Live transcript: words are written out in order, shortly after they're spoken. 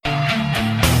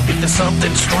there's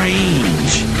something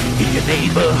strange in your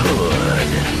neighborhood,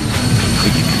 who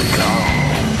you gonna call?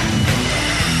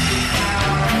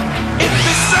 If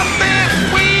there's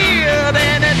something weird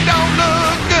and it don't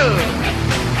look good,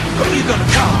 who you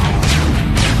gonna call?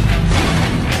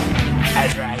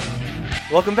 That's right.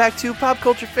 Welcome back to Pop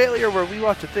Culture Failure, where we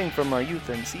watch a thing from our youth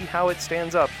and see how it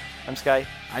stands up. I'm Sky,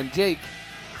 I'm Jake.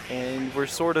 and we're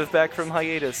sort of back from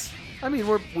hiatus. I mean,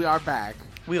 we are back.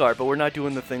 We are, but we're not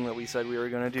doing the thing that we said we were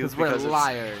going to do Because we're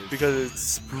liars. Because it's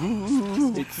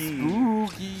spooky. It's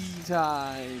spooky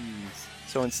times.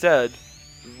 So instead,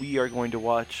 we are going to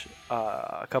watch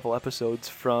a couple episodes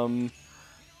from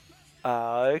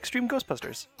Extreme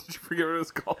Ghostbusters. Did you forget what it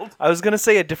was called? I was going to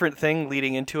say a different thing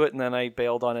leading into it, and then I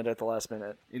bailed on it at the last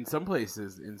minute. In some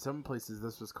places,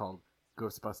 this was called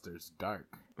Ghostbusters Dark.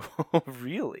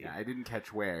 Really? Yeah, I didn't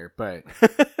catch where, but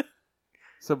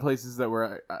some places that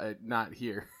were not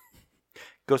here.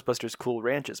 Ghostbusters Cool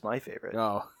Ranch is my favorite.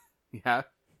 Oh, yeah.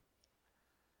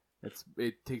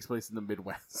 It takes place in the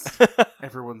Midwest.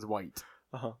 Everyone's white.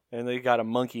 Uh-huh. And they got a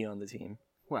monkey on the team.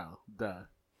 Well, duh.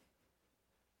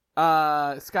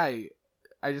 Sky,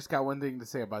 I just got one thing to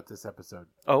say about this episode.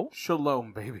 Oh?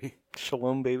 Shalom, baby.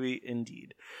 Shalom, baby,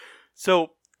 indeed.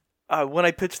 So, when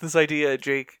I pitched this idea at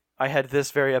Jake, I had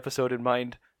this very episode in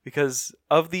mind because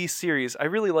of the series. I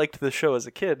really liked the show as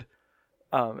a kid,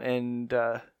 and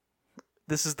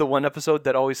this is the one episode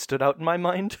that always stood out in my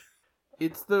mind.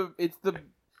 It's the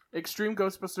Extreme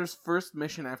Ghostbusters' first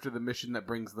mission after the mission that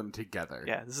brings them together.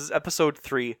 Yeah, this is episode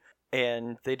 3,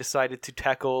 and they decided to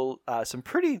tackle some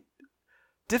pretty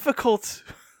difficult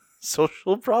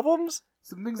social problems.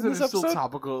 Some things In that this are still episode?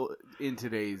 topical in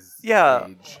today's Yeah.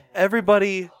 age.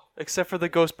 Everybody, except for the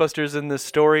Ghostbusters in this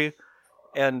story,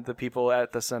 and the people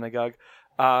at the synagogue,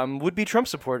 would be Trump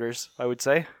supporters, I would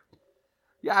say.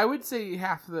 Yeah, I would say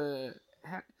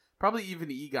probably even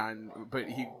Egon, but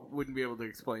he wouldn't be able to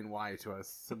explain why to us.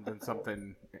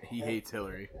 Something, he hates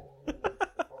Hillary.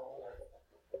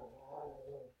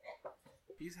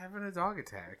 He's having a dog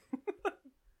attack.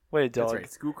 Wait, a dog. That's right,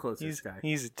 school closes, He's, guy.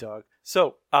 he's a dog.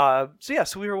 So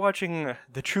we were watching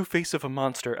The True Face of a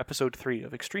Monster, episode 3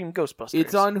 of Extreme Ghostbusters.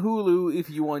 It's on Hulu if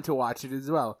you want to watch it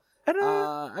as well. And,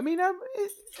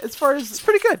 As far as it's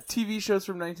pretty good. TV shows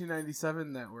from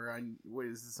 1997 that were on, what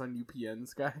is this, on UPN,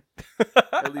 Sky?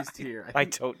 At least here. I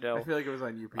don't know. I feel like it was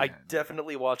on UPN. I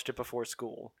definitely watched it before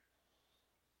school.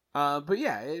 But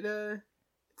yeah,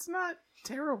 it's not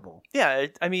terrible. Yeah,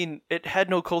 it had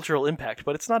no cultural impact,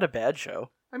 but it's not a bad show.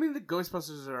 I mean, the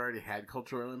Ghostbusters already had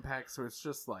cultural impact, so it's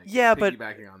just like Yeah, but-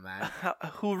 piggybacking on that.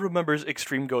 Who remembers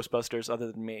Extreme Ghostbusters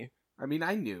other than me? I mean,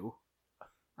 I knew.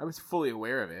 I was fully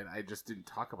aware of it. I just didn't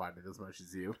talk about it as much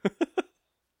as you.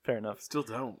 Fair enough. Still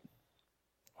don't.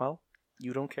 Well,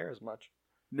 you don't care as much.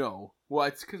 No. Well,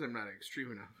 it's because I'm not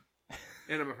extreme enough.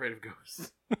 And I'm afraid of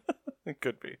ghosts. It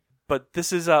could be. But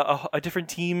this is a different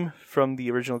team from the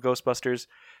original Ghostbusters.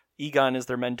 Egon is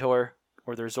their mentor,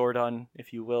 or their Zordon,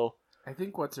 if you will. I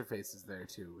think What's-Her-Face is there,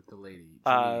 too, with the lady.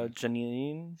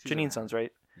 Janine? She's Janine around. sounds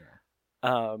right.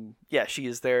 Yeah. Yeah, she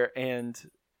is there, and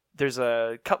there's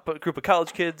a group of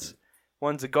college kids.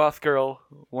 One's a goth girl,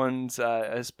 one's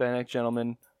a Hispanic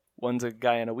gentleman, one's a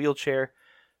guy in a wheelchair,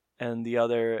 and the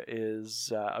other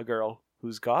is a girl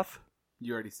who's goth.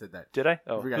 You already said that. Did I? I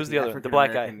Oh, forgot who's the other? The African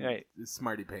black guy. American Right,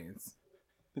 Smarty Pants.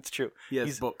 it's true. He has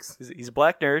He's- books. He's a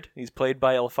black nerd. He's played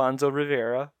by Alfonso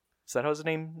Rivera. Is that how his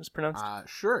name is pronounced?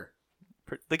 Sure.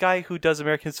 The guy who does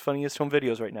America's Funniest Home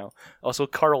Videos right now. Also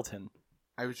Carlton.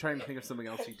 I was trying to think of something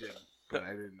else he did, but I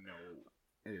didn't know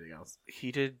anything else.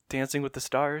 He did Dancing with the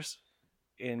Stars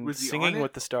and Was he Singing on it,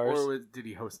 with the Stars. Or did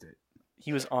he host it?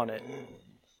 He was on it.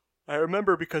 I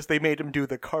remember because they made him do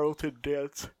the Carlton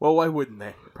dance. Well, why wouldn't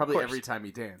they? Probably course. every time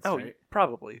he danced, Oh, right?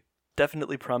 probably.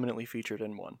 Definitely prominently featured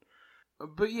in one.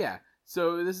 But yeah,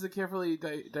 so this is a carefully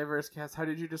diverse cast. How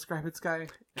did you describe it, Sky?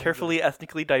 Carefully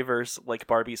ethnically diverse, like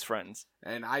Barbie's friends.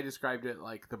 And I described it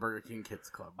like the Burger King Kids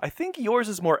Club. I think yours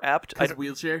is more apt. Because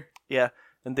wheelchair? Yeah,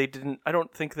 and they didn't. I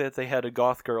don't think that they had a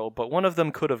goth girl, but one of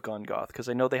them could have gone goth because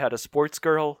I know they had a sports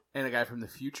girl, And a guy from the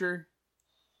future?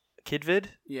 Kidvid,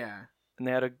 Yeah. and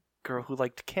they had a girl who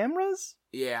liked cameras.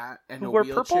 Yeah, and Who a wore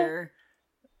purple? wheelchair.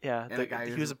 Yeah, And a guy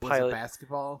he who was a pilot,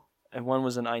 basketball. and one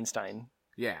was an Einstein.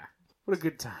 Yeah. What a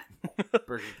good time.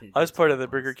 Burger King. I was Kids part Club of the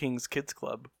was. Burger King's Kids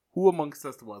Club. Who amongst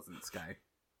us wasn't, Sky?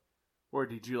 Or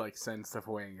did you like send stuff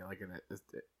away and get like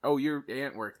oh, your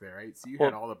aunt worked there, right? So you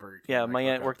had Well, all the Burger King. Yeah, like, my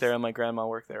aunt worked hookups. there and my grandma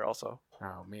worked there also.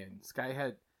 Oh man, Sky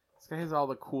has all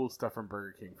the cool stuff from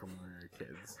Burger King from when we were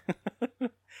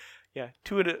kids. Yeah,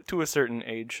 to a certain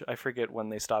age. I forget when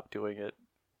they stopped doing it,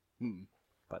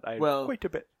 but I Well, quite a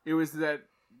bit. It was that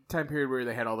time period where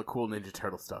they had all the cool Ninja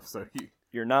Turtle stuff. So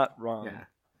You're not wrong. yeah.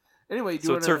 Anyway,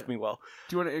 So it served me well.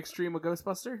 Do you want to extreme a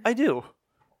Ghostbuster? I do.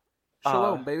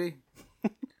 Shalom, baby.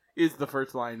 Is the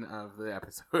first line of the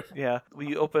episode. Yeah,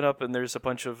 we open up and there's a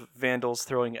bunch of vandals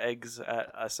throwing eggs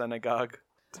at a synagogue.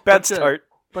 Bad start.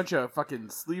 Bunch of fucking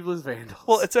sleeveless vandals.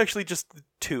 Well, it's actually just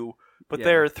 2, but Yeah.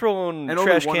 they're throwing and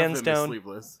trash only one cans of them down. Is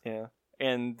sleeveless. Yeah,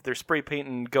 and they're spray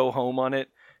painting "Go Home" on it.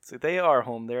 So they are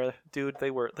home there, dude. They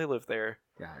live there.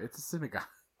 Yeah, it's a synagogue.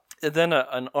 And then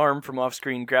an arm from off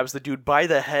screen grabs the dude by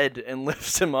the head and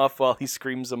lifts him off while he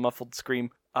screams a muffled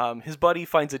scream. His buddy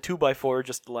finds a 2x4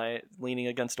 just leaning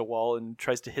against a wall and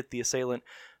tries to hit the assailant,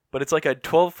 but it's like a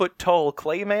 12-foot tall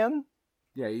clay man.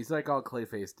 Yeah, he's like all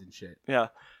clay-faced and shit. Yeah,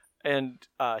 and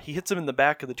he hits him in the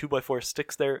back, and the 2x4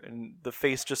 sticks there, and the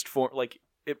face just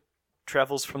it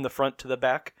travels from the front to the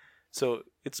back. So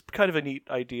it's kind of a neat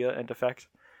idea and effect.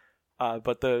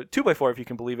 But the 2x4, if you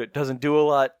can believe it, doesn't do a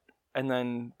lot. And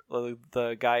then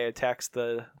the guy attacks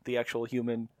the actual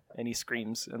human, and he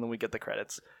screams, and then we get the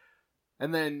credits.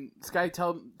 And then, Sky,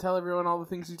 tell everyone all the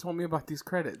things you told me about these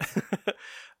credits.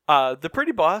 The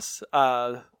Pretty Boss,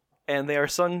 and they are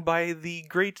sung by the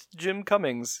great Jim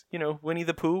Cummings. You know, Winnie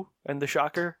the Pooh and the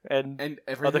Shocker and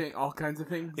everything, all kinds of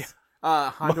things.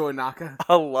 Hondo Inaka.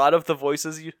 a lot of the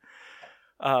voices.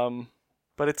 But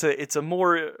it's a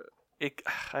more...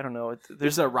 I don't know.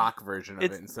 There's a rock version of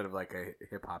it instead of like a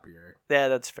hip-hop-ier. Yeah,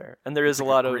 that's fair. And there is a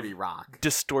lot of gritty rock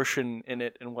distortion in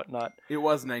it and whatnot. It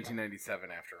was 1997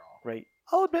 after all. Right.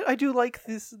 I'll admit, I do like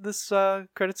this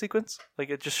credit sequence. Like,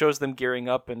 it just shows them gearing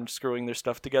up and screwing their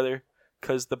stuff together.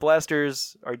 Because the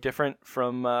blasters are different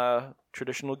from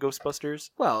traditional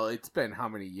Ghostbusters. Well, it's been how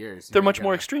many years? They're much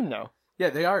more extreme now. Yeah,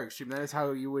 they are extreme. That is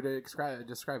how you would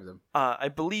describe them. I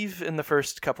believe in the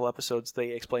first couple episodes they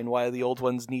explain why the old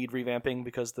ones need revamping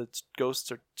because the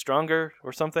ghosts are stronger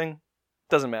or something.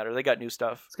 Doesn't matter. They got new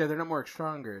stuff. Sky, they're not more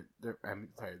stronger. They're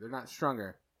not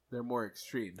stronger. They're more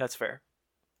extreme. That's fair.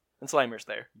 And Slimer's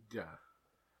there. Yeah.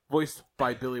 Voiced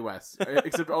by Billy West.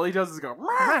 Except all he does is go,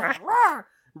 rah, rah.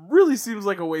 Really seems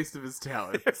like a waste of his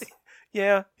talents.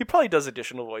 Yeah, he probably does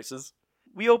additional voices.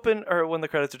 When the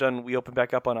credits are done, we open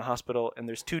back up on a hospital, and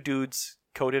there's 2 dudes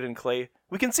coated in clay.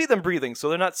 We can see them breathing, so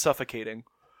they're not suffocating.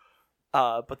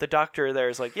 But the doctor there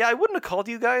is like, yeah, I wouldn't have called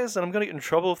you guys, and I'm going to get in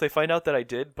trouble if they find out that I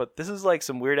did, but this is like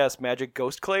some weird-ass magic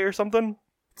ghost clay or something.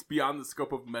 It's beyond the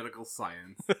scope of medical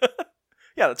science.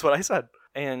 Yeah, that's what I said.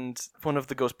 And one of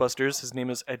the Ghostbusters, his name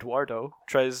is Eduardo,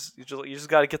 you just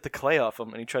got to get the clay off him,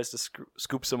 and he tries to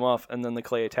scoops him off, and then the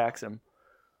clay attacks him.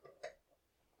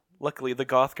 Luckily, the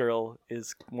goth girl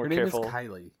is more careful. Her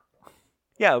name is Kylie.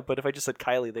 Yeah, but if I just said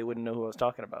Kylie, they wouldn't know who I was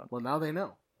talking about. Well, now they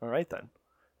know. All right, then.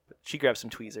 She grabs some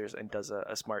tweezers and does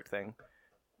a smart thing.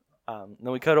 Then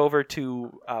we cut over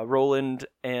to Roland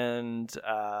and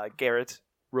Garrett.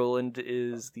 Roland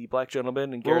is the black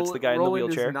gentleman, and Garrett's the guy in the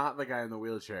wheelchair. Roland is not the guy in the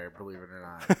wheelchair, believe it or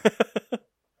not.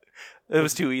 It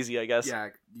was too easy, I guess. Yeah,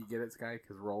 you get it, Sky?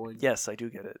 Because Roland? Yes, I do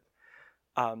get it.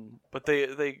 But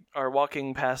they are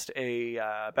walking past a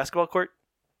basketball court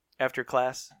after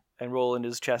class, and Roland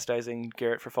is chastising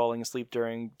Garrett for falling asleep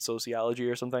during sociology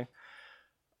or something.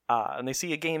 And they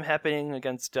see a game happening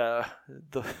against the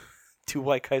 2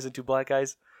 white guys and 2 black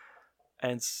guys,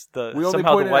 and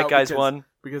somehow the white guys won.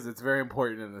 Because it's very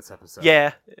important in this episode.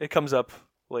 Yeah, it comes up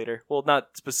later. Well, not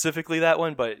specifically that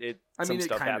one, but some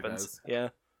stuff happens. Does. Yeah,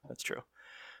 that's true.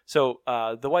 So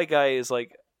the white guy is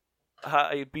like,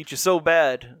 I beat you so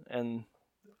bad, and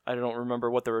I don't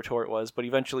remember what the retort was, but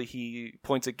eventually he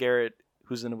points at Garrett,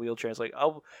 who's in a wheelchair, and is like,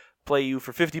 I'll play you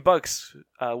for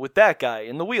 $50 with that guy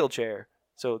in the wheelchair.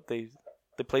 So they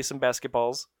play some baskets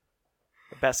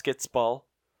ball,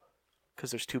 because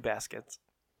there's 2 baskets.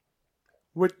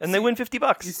 And they win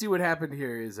 $50. You see what happened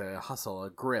here is a hustle, a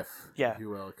griff, yeah, if you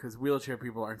will, because wheelchair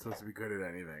people aren't supposed to be good at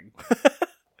anything.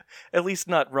 At least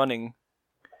not running.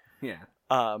 Yeah.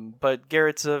 But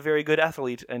Garrett's a very good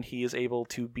athlete, and he is able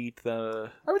to beat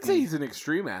the... I would say he's an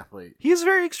extreme athlete. He is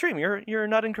very extreme. You're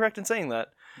not incorrect in saying that.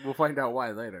 We'll find out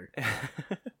why later.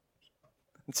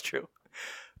 It's true.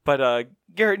 But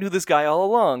Garrett knew this guy all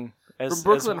along. From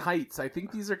Brooklyn Heights. I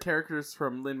think these are characters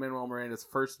from Lin-Manuel Miranda's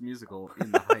first musical,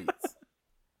 In the Heights.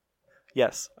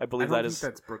 Yes, I believe that is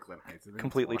that's Brooklyn Heights. I think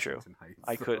completely true.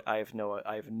 Heights, I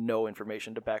have no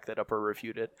information to back that up or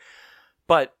refute it.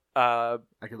 But I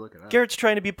could look it up. Garrett's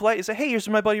trying to be polite. He said, "Hey, here's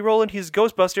my buddy Roland. He's a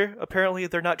Ghostbuster." Apparently,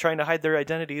 they're not trying to hide their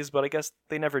identities, but I guess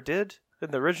they never did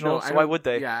in the original. So why would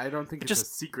they? Yeah, I don't think it's a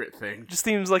secret thing. Just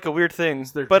seems like a weird thing.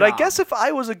 It's their but job. I guess if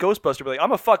I was a Ghostbuster, I'd be like,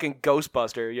 I'm a fucking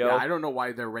Ghostbuster, yo. Yeah, I don't know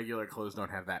why their regular clothes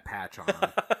don't have that patch on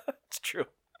them. It's true.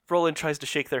 Roland tries to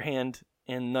shake their hand,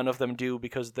 and none of them do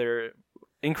because they're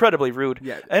incredibly rude.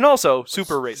 Yeah. And also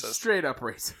super racist. Straight up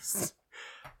racist.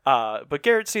 But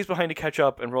Garrett stays behind to catch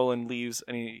up, and Roland leaves.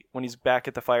 And when he's back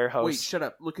at the firehouse, Wait, shut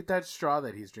up. Look at that straw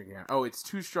that he's drinking out. Oh, it's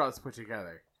 2 straws put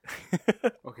together.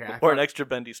 Okay. or an extra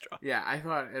bendy straw. Yeah, I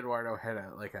thought Eduardo had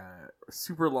a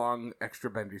super long extra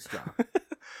bendy straw.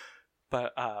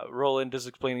 But Roland is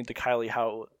explaining to Kylie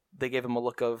how they gave him a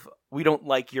look of, "We don't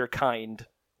like your kind,"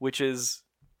 which is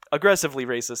aggressively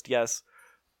racist, yes.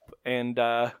 And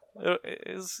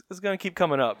is going to keep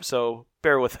coming up, so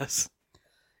bear with us.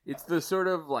 It's the sort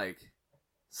of like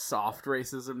soft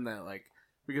racism that like,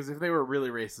 because if they were really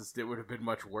racist, it would have been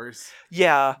much worse.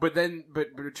 Yeah. But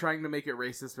trying to make it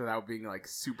racist without being like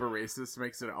super racist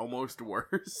makes it almost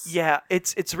worse. Yeah,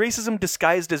 it's racism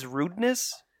disguised as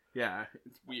rudeness. Yeah,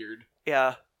 it's weird.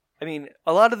 Yeah. I mean,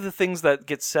 a lot of the things that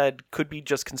get said could be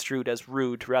just construed as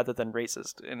rude rather than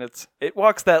racist, and it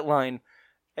walks that line,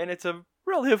 and it's a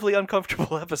relatively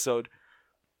uncomfortable episode.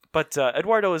 But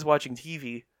Eduardo is watching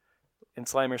TV, and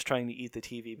Slimer's trying to eat the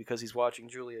TV because he's watching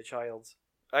Julia Childs.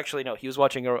 Actually, no, he was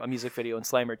watching a music video, and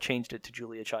Slimer changed it to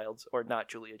Julia Childs, or not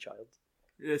Julia Childs.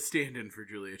 A stand-in for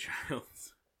Julia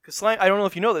Childs. Because I don't know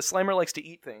if you know this, Slimer likes to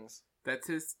eat things. That's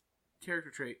his character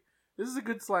trait. This is a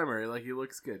good Slimer. Like, he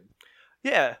looks good.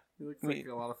 Yeah. He looks like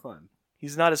a lot of fun.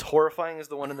 He's not as horrifying as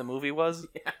the one in the movie was.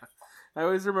 Yeah. I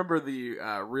always remember the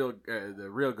real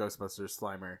Ghostbusters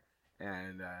Slimer,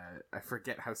 and I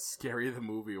forget how scary the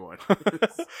movie one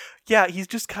is. Yeah, he's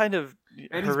just kind of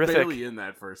and horrific. He's barely in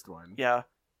that first one. Yeah.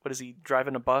 What is he,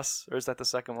 driving a bus? Or is that the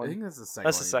second one? I think that's the second one.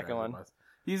 That's the second one.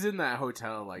 He's in that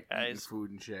hotel, like, eating food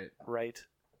and shit. Right.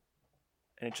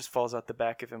 And it just falls out the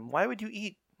back of him. Why would you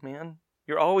eat, man?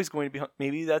 You're always going to be...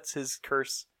 Maybe that's his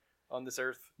curse on this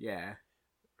earth. Yeah.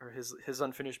 Or his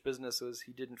unfinished business was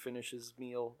he didn't finish his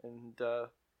meal, and...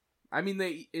 I mean,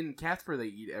 in Casper, they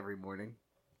eat every morning.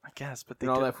 I guess, but they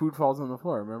and all that food falls on the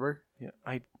floor, remember?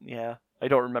 Yeah, I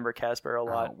don't remember Casper a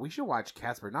lot. We should watch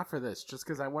Casper, not for this, just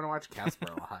because I want to watch Casper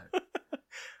a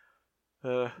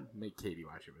lot. Make Katie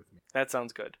watch it with me. That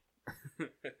sounds good.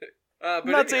 I'm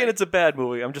not saying it's a bad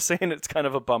movie. I'm just saying it's kind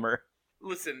of a bummer.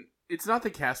 Listen, it's not the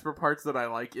Casper parts that I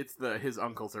like. It's his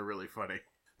uncles are really funny.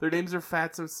 Their names are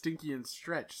Fatso, Stinky, and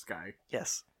Stretch, Sky.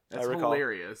 Yes, That's I recall.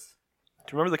 hilarious.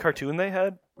 Do you remember the cartoon they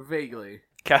had? Vaguely.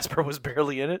 Casper was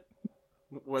barely in it.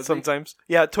 Was sometimes.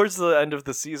 Yeah, towards the end of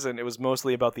the season, it was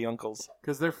mostly about the uncles.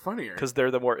 Because they're funnier. Because they're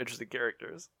the more interesting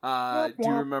characters. Do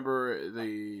you remember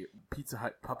the Pizza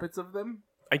Hut puppets of them?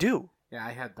 I do. Yeah,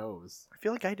 I had those. I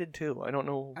feel like I did too. I don't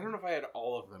know. I don't know if I had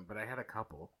all of them, but I had a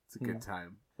couple. It's a good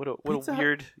time. What a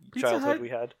weird childhood we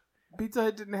had. Pizza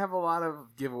Hut didn't have a lot of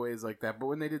giveaways like that, but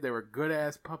when they did, they were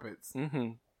good-ass puppets.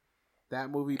 Mm-hmm. That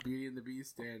movie, Beauty and the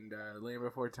Beast, and Land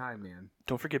Before Time, man.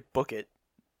 Don't forget Book It.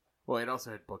 Well, it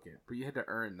also had Book It, but you had to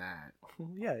earn that.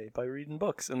 Yeah, by reading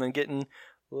books and then getting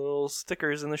little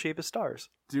stickers in the shape of stars.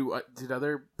 Did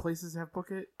other places have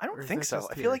Book It? I don't think so.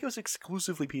 I feel like it was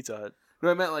exclusively Pizza Hut.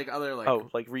 No, I meant like other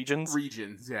like regions.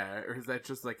 Regions, yeah. Or is that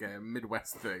just like a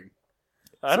Midwest thing?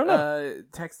 I don't know.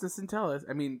 Text us and tell us.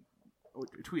 I mean,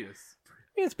 tweet us. I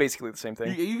mean, it's basically the same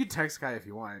thing. You can text Kai if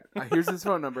you want. Here's his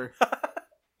phone number.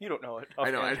 You don't know it.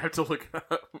 I know. I'd have to look it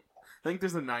up. I think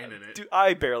there's a 9 in it. Dude,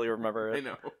 I barely remember it. I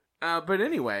know. But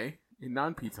anyway, in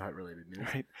non-Pizza Hut related news.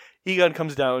 Right. Egon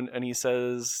comes down and he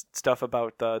says stuff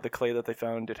about the clay that they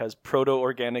found. It has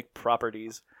proto-organic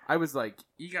properties. I was like,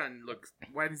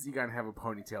 why does Egon have a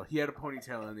ponytail? He had a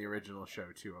ponytail in the original show,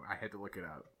 too. I had to look it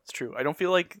up. It's true. I don't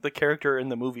feel like the character in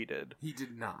the movie did. He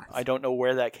did not. I don't know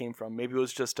where that came from. Maybe it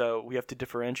was just we have to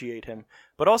differentiate him.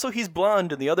 But also he's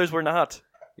blonde and the others were not.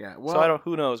 Yeah, well, so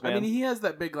who knows, man? I mean, he has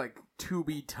that big, like,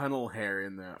 tubey tunnel hair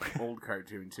in the old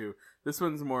cartoon, too. This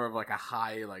one's more of, like, a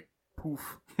high, like,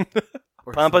 poof.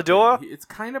 Pompadour?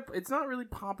 It's not really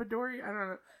pompadour. I don't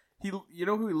know. You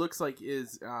know who he looks like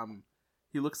is,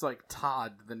 he looks like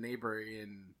Todd, the neighbor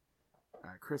in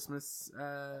Christmas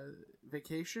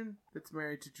Vacation that's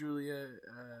married to Julia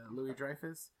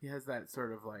Louis-Dreyfus. He has that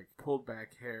sort of, like, pulled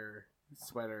back hair,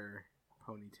 sweater,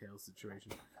 ponytail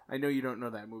situation. I know you don't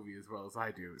know that movie as well as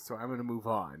I do, so I'm going to move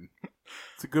on.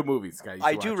 It's a good movie, Scott.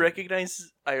 I do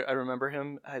recognize. I remember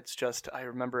him. It's just I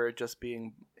remember it just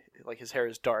being like his hair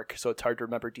is dark, so it's hard to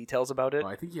remember details about it. Oh,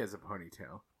 I think he has a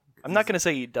ponytail. I'm not going to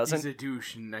say he doesn't. He's a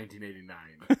douche in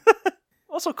 1989.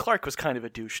 Also, Clark was kind of a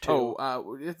douche too.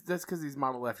 Oh, that's because he's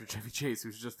modeled after Chevy Chase,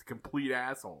 who's just a complete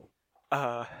asshole.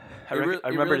 I remember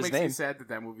really his name. It makes me sad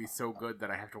that movie's so good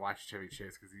that I have to watch Chevy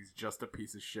Chase because he's just a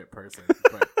piece of shit person.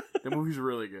 But the movie's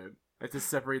really good. I have to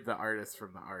separate the artist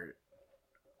from the art.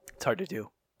 It's hard to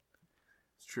do.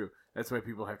 It's true. That's why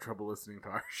people have trouble listening to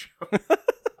our show.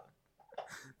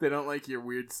 They don't like your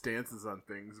weird stances on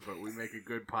things, but we make a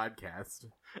good podcast.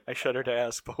 I shudder to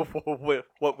ask, but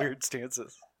what weird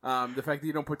stances? The fact that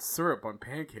you don't put syrup on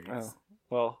pancakes. Oh,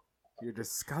 well, You're the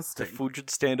disgusting. food should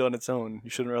stand on its own. You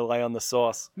shouldn't rely on the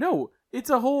sauce. No,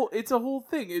 it's a whole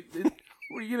thing.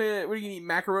 What are you gonna eat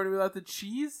macaroni without the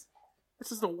cheese? It's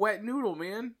just a wet noodle,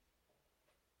 man.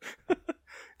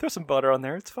 Throw some butter on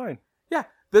there. It's fine. Yeah,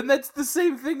 then that's the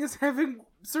same thing as having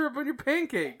syrup on your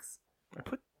pancakes. I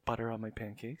put butter on my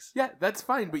pancakes. Yeah, that's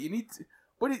fine, but you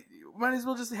might as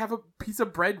well just have a piece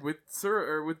of bread with syrup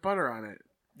or with butter on it.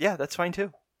 Yeah, that's fine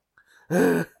too.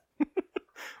 I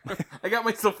got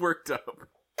myself worked up.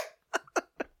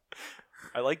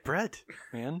 I like bread,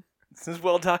 man. This is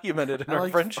well documented in I our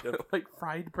like, friendship. I like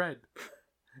fried bread.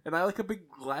 And I like a big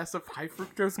glass of high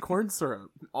fructose corn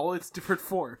syrup. All its different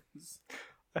forms.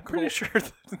 I'm pretty sure.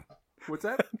 What's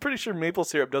that? I'm pretty sure maple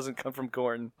syrup doesn't come from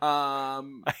corn.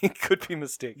 I could be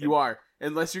mistaken. You are.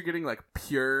 Unless you're getting like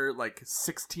pure, like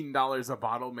 $16 a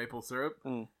bottle maple syrup.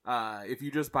 Mm. If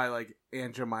you just buy like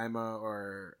Aunt Jemima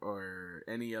or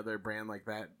any other brand like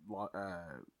that,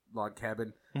 Log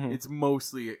Cabin, Mhm. it's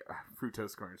mostly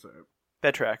fructose corn syrup.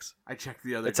 That tracks. I checked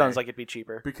the other day. It sounds like it'd be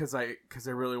cheaper. because I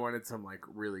really wanted some like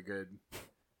really good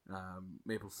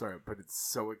maple syrup, but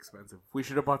it's so expensive. We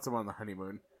should have bought some on the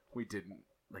honeymoon. We didn't,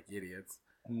 like idiots.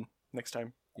 Next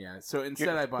time. Yeah. So instead,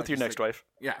 I bought with your just, next like, wife.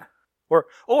 Yeah.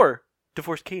 Or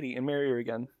divorce Katie and marry her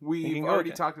again. You We've can go already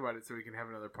again. talked about it, so we can have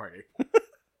another party. I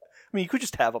mean, you could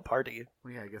just have a party.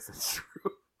 Well, yeah, I guess that's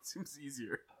true. Seems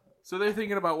easier. So they're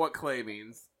thinking about what clay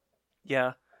means.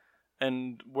 Yeah.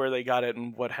 And where they got it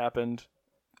and what happened.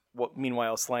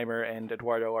 Meanwhile, Slimer and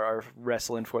Eduardo are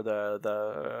wrestling for the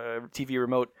TV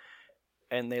remote,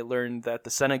 and they learned that the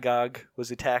synagogue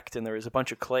was attacked, and there was a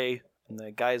bunch of clay. And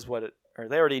the guys,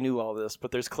 they already knew all this,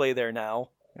 but there's clay there now.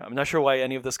 I'm not sure why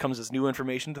any of this comes as new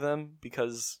information to them,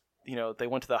 because they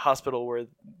went to the hospital where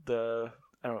the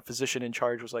physician in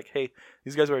charge was like, "Hey,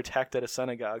 these guys were attacked at a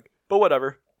synagogue." But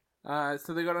whatever.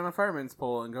 So they go on a fireman's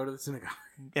pole and go to the synagogue.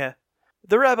 Yeah.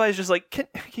 The rabbi's just like, can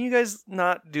you guys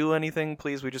not do anything,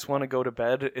 please? We just want to go to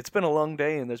bed. It's been a long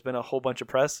day, and there's been a whole bunch of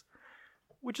press,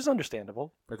 which is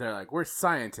understandable. But they're like, we're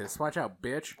scientists. Watch out,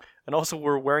 bitch. And also,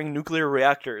 we're wearing nuclear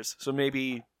reactors, so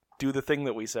maybe do the thing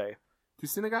that we say. Do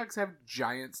synagogues have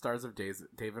giant stars of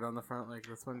David on the front like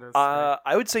this one does?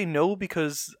 I would say no,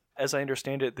 because, as I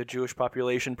understand it, the Jewish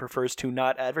population prefers to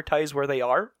not advertise where they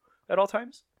are at all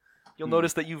times. You'll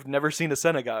notice that you've never seen a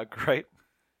synagogue, right?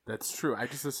 That's true. I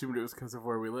just assumed it was because of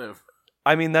where we live.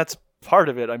 I mean, that's part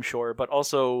of it, I'm sure, but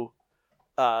also,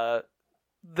 I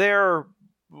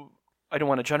don't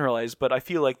want to generalize, but I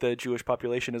feel like the Jewish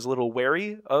population is a little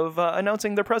wary of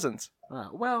announcing their presence.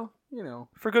 Well,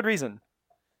 For good reason.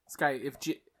 Sky, if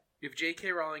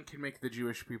J.K. Rowling can make the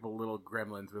Jewish people little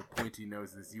gremlins with pointy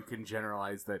noses, you can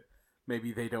generalize that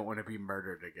maybe they don't want to be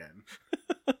murdered again.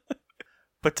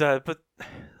 But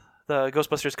the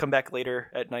Ghostbusters come back later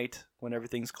at night when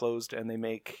everything's closed, and they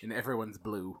make... And everyone's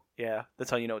blue. Yeah, that's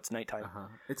how you know it's nighttime. Uh-huh.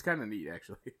 It's kind of neat,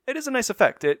 actually. It is a nice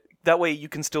effect. That way you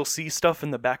can still see stuff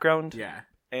in the background, Yeah.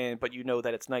 but you know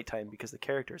that it's nighttime because the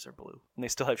characters are blue, and they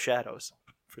still have shadows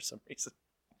for some reason.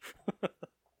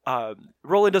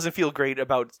 Roland doesn't feel great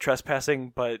about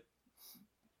trespassing, but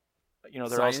they're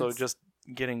Science? also just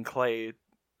getting clay.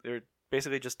 They're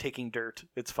basically just taking dirt.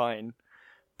 It's fine.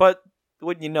 But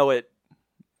wouldn't you know it,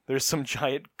 there's some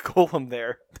giant golem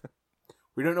there.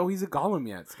 We don't know he's a golem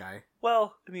yet, Sky.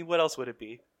 Well, I mean, what else would it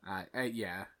be?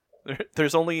 Yeah.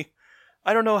 There's only...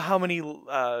 I don't know how many,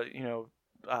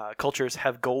 cultures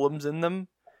have golems in them,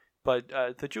 but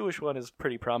the Jewish one is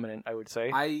pretty prominent, I would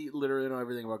say. I literally know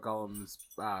everything about golems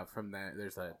from that.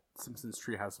 There's a Simpsons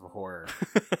Treehouse of Horror.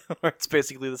 It's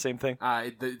basically the same thing.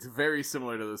 It's very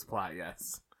similar to this plot,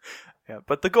 yes. Yeah,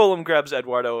 but the golem grabs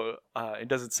Eduardo and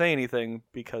doesn't say anything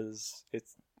because it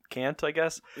can't, I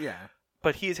guess. Yeah.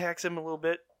 But he attacks him a little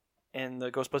bit, and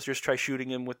the Ghostbusters try shooting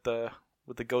him with the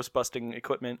ghost-busting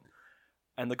equipment.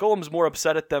 And the golem's more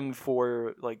upset at them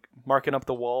for marking up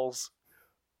the walls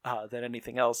than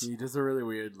anything else. He does a really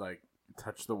weird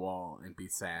touch the wall and be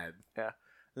sad. Yeah,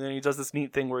 and then he does this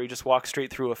neat thing where he just walks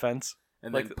straight through a fence,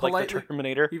 And like then politely, the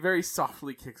Terminator. he very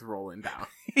softly kicks Roland down.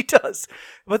 He does,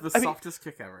 but The softest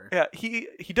kick ever. Yeah, he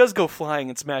does go flying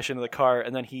and smash into the car,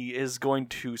 and then he is going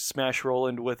to smash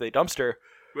Roland with a dumpster.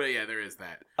 Well, yeah, there is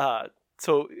that.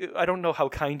 So I don't know how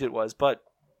kind it was, but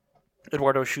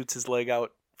Eduardo shoots his leg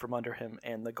out from under him,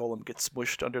 and the golem gets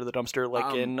smushed under the dumpster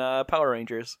like in Power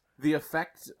Rangers. The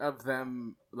effect of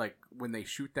them, when they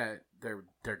shoot their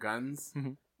guns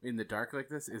in the dark like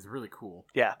this, is really cool.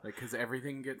 Yeah, Because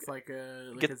everything gets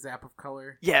a zap of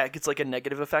color. Yeah, it gets a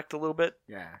negative effect a little bit.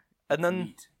 Yeah. And then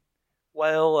Neat.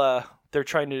 while they're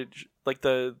trying to, like,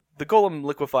 the golem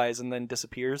liquefies and then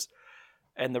disappears,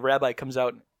 and the rabbi comes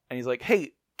out and he's like,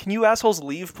 hey, can you assholes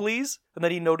leave, please? And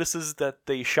then he notices that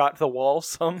they shot the wall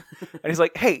some, and he's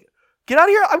like, hey, get out of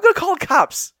here, I'm gonna call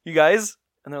cops, you guys.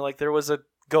 And they're like, there was a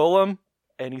golem,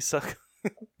 and he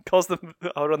calls them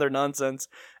out on their nonsense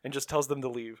and just tells them to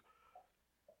leave.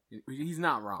 He's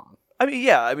not wrong. I mean,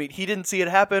 yeah, I mean, he didn't see it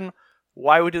happen.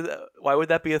 Why would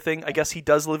that be a thing? I guess he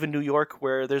does live in New York,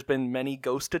 where there's been many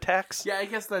ghost attacks. Yeah, I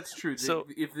guess that's true. So-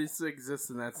 If this exists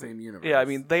in that same universe. Yeah, I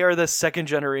mean, they are the second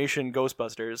generation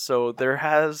Ghostbusters, so there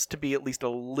has to be at least a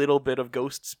little bit of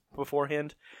ghosts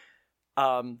beforehand.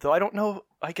 Though I don't know,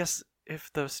 I guess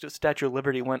if the Statue of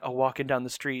Liberty went a walking down the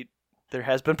street, there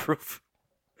has been proof.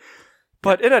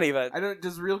 But in any event,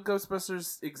 Does real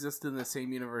Ghostbusters exist in the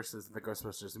same universe as the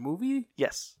Ghostbusters movie?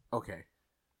 yes. Okay.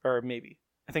 Or maybe.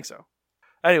 I think so.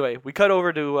 Anyway, we cut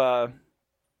over to a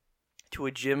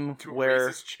gym where...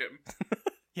 racist gym.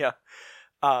 Yeah.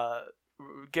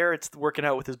 Garrett's working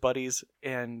out with his buddies,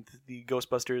 and the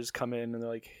Ghostbusters come in, and they're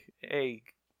like, hey,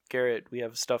 Garrett, we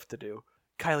have stuff to do.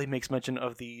 Kylie makes mention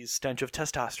of the stench of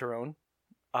testosterone.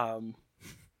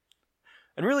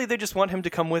 And really, they just want him to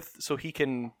come with so he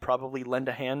can probably lend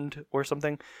a hand or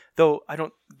something. Though,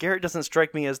 Garrett doesn't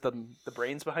strike me as the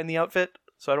brains behind the outfit,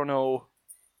 so I don't know.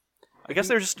 I guess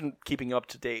they're just keeping up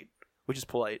to date, which is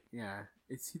polite. Yeah.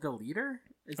 Is he the leader?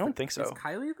 I don't think so. Is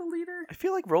Kylie the leader? I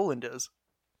feel like Roland is.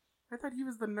 I thought he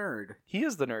was the nerd. He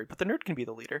is the nerd, but the nerd can be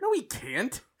the leader. No, he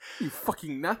can't. You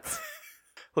fucking nuts.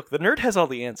 Look, the nerd has all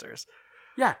the answers.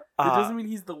 Yeah, that Uh, doesn't mean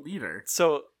he's the leader.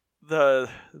 So the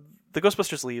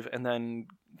Ghostbusters leave, and then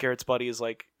Garrett's buddy is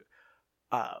like,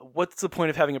 what's the point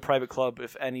of having a private club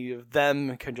if any of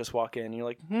them can just walk in? And you're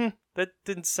like, that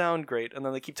didn't sound great. And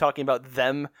then they keep talking about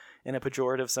them in a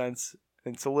pejorative sense.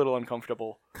 And it's a little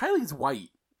uncomfortable. Kylie's white.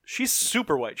 She's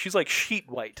super white. She's like sheet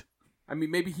white. I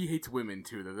mean, maybe he hates women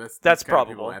too. Though That's kind of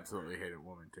probable. People absolutely hate a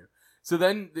woman too. So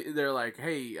then they're like,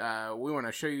 "Hey, we want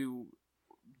to show you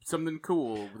something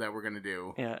cool that we're gonna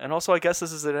do." Yeah, and also I guess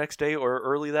this is the next day or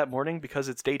early that morning because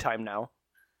it's daytime now.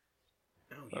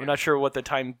 Oh, yeah. I'm not sure what the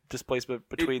time displacement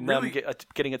between really- them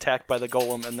getting attacked by the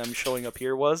golem and them showing up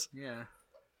here was. Yeah.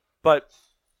 But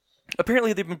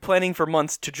apparently they've been planning for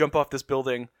months to jump off this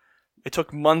building. It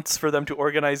took months for them to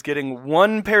organize getting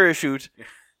one parachute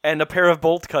and a pair of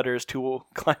bolt cutters to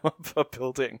climb up a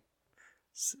building.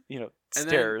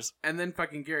 Stairs. And then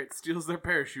fucking Garrett steals their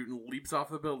parachute and leaps off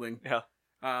the building. Yeah.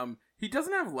 He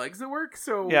doesn't have legs that work,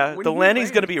 so Yeah, when the he landing's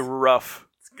going to be lands, rough.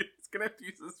 It's gonna have to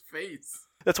use his face.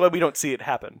 That's why we don't see it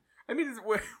happen. I mean,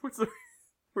 what's the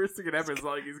worst thing that happens? It's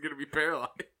not like he's gonna be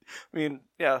paralyzed. I mean,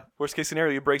 yeah, worst case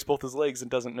scenario, he breaks both his legs and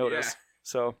doesn't notice. Yeah.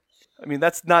 So, I mean,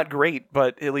 that's not great,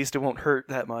 but at least it won't hurt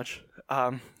that much.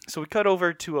 So we cut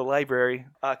over to a library.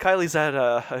 Kylie's at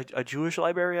a Jewish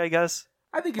library, I guess.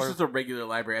 I think it's just a regular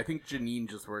library. I think Janine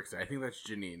just works there. I think that's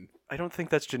Janine. I don't think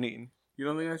that's Janine. You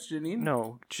don't think that's Janine?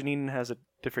 No, Janine has a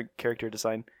different character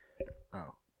design.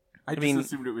 Oh. I just mean-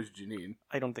 assumed it was Janine.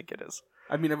 I don't think it is.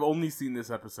 I mean, I've only seen this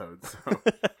episode, so.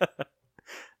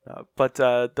 But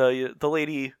the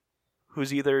lady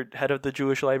who's either head of the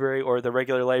Jewish library or the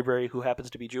regular library who happens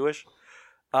to be Jewish,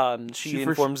 she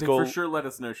informs they Gold. for sure let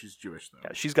us know she's Jewish, though.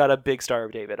 Yeah, she's got a big Star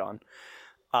of David on.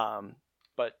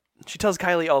 But she tells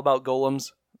Kylie all about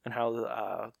golems and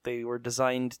how they were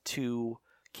designed to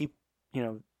keep,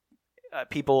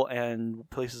 people and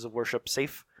places of worship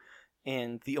safe.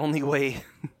 And the only way...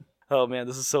 oh man,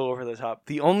 this is so over the top.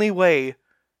 The only way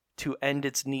to end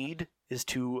its need is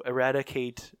to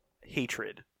eradicate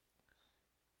hatred.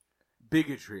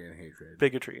 Bigotry and hatred.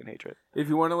 Bigotry and hatred. If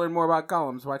you want to learn more about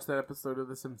golems, watch that episode of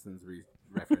The Simpsons we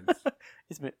referenced.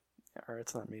 It's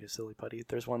not made of silly putty.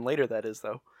 There's one later that is,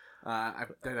 though.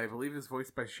 That I believe is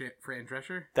voiced by Fran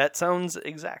Drescher. That sounds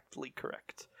exactly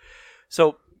correct.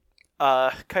 So,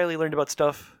 Kylie learned about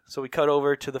stuff, so we cut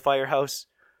over to the firehouse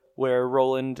where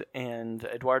Roland and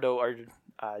Eduardo are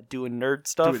doing nerd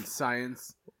stuff. Doing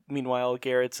science. Meanwhile,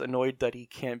 Garrett's annoyed that he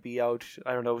can't be out,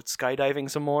 skydiving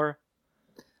some more.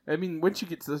 I mean, once you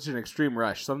get to such an extreme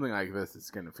rush, something like this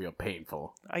is going to feel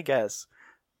painful. I guess.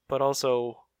 But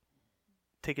also,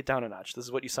 take it down a notch. This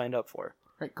is what you signed up for.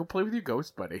 Right, go play with your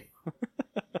ghost buddy.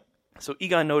 So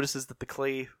Egon notices that the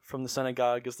clay from the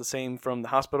synagogue is the same from the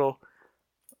hospital,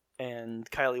 and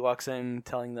Kylie walks in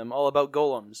telling them all about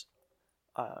golems.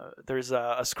 There's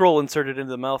a scroll inserted into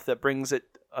the mouth that brings it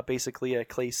basically a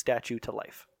clay statue to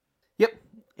life. Yep.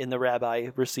 And the rabbi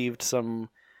received some,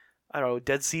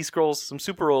 Dead Sea Scrolls, some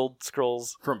super old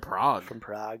scrolls From Prague. from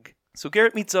Prague. So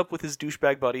Garrett meets up with his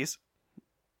douchebag buddies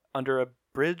under a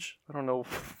bridge. I don't know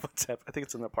what's happening. I think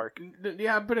it's in the park.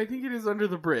 Yeah, but I think it is under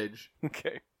the bridge.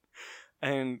 Okay.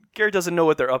 And Garrett doesn't know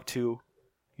what they're up to.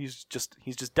 He's just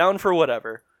down for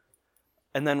whatever.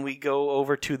 And then we go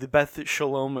over to the Beth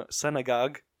Shalom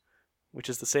Synagogue, which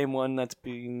is the same one that's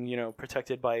being,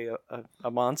 protected by a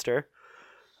monster.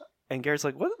 And Garrett's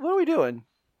like, what are we doing?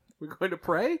 We're going to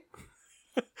pray?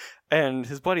 And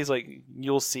his buddy's like,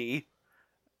 you'll see.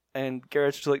 And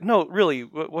Garrett's just like, no, really,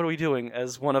 what are we doing?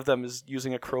 As one of them is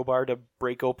using a crowbar to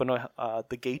break open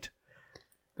the gate.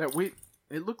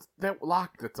 That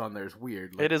lock that's on there is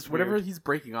weird. Like, it is whatever weird. he's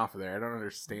breaking off of there, I don't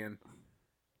understand.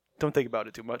 Don't think about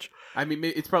it too much. I mean,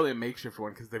 it's probably a makeshift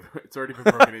one because it's already been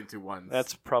broken into once.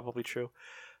 That's probably true.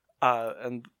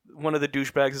 And one of the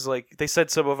douchebags is like, they sent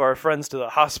some of our friends to the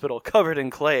hospital covered in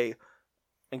clay.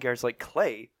 And Garrett's like,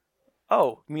 clay?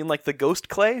 Oh, you mean like the ghost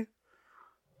clay?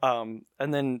 And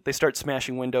then they start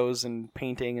smashing windows and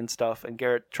painting and stuff. And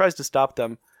Garrett tries to stop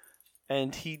them.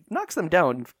 And he knocks them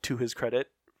down, to his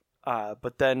credit.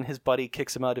 But then his buddy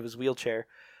kicks him out of his wheelchair.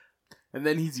 And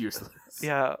then he's useless.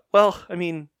 Yeah, well, I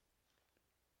mean,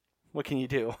 what can you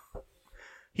do?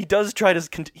 He does try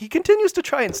to... he continues to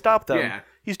try and stop them. Yeah.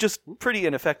 He's just pretty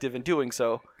ineffective in doing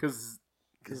so. Because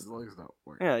his leg's not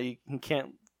working. Yeah, he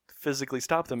can't physically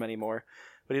stop them anymore.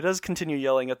 But he does continue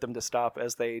yelling at them to stop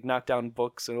as they knock down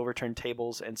books and overturn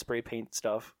tables and spray paint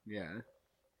stuff. Yeah.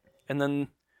 And then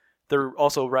they're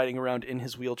also riding around in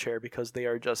his wheelchair because they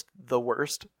are just the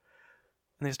worst.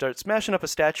 And they start smashing up a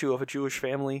statue of a Jewish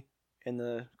family in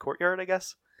the courtyard, I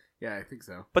guess. Yeah, I think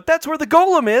so. But that's where the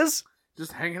golem is!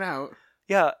 Just hanging out.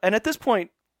 Yeah, and at this point,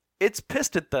 it's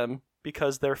pissed at them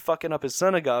because they're fucking up his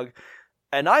synagogue.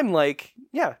 And I'm like,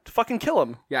 yeah, fucking kill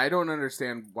him. Yeah, I don't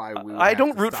understand why we would I have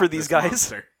don't to root stop for these this guys.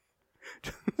 monster.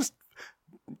 Just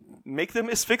make them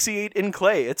asphyxiate in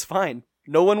clay. It's fine.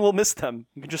 No one will miss them.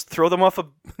 You can just throw them off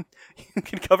you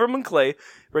can cover them in clay,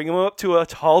 bring them up to a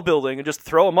tall building, and just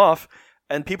throw them off.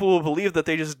 And people will believe that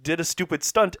they just did a stupid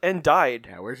stunt and died.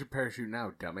 Yeah, where's your parachute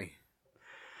now, dummy?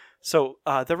 So,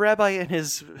 the rabbi and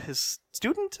his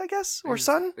student, I guess? Or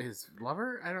son? His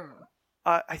lover? I don't know.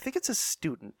 I think it's his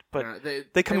student, but I don't know.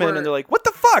 they come in and they're like, what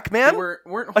the fuck, man? They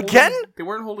weren't Again? They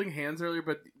weren't holding hands earlier,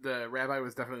 but the rabbi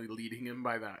was definitely leading him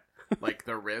by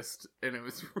the wrist, and it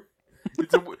was...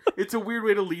 It's a weird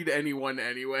way to lead anyone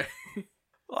anyway.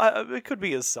 It could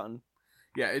be his son.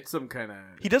 Yeah, it's some kind of...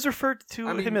 He does refer to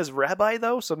him as rabbi,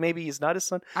 though, so maybe he's not his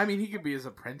son. I mean, he could be his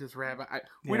apprentice rabbi.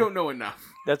 We Yeah. don't know enough.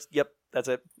 That's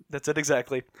it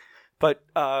exactly. But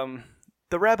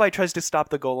the rabbi tries to stop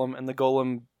the golem, and the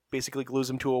golem basically glues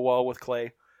him to a wall with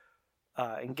clay.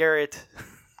 And Garrett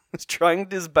is trying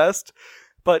his best,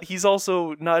 but he's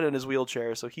also not in his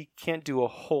wheelchair, so he can't do a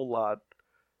whole lot.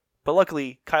 But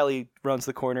luckily, Kylie runs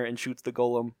the corner and shoots the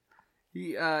golem.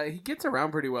 He gets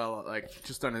around pretty well, like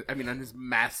just on his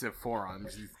massive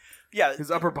forearms. Yeah,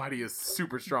 His upper body is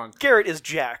super strong. Garrett is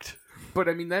jacked. But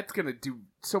I mean, that's gonna do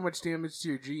so much damage to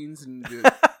your jeans and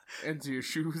and to your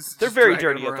shoes. They're just very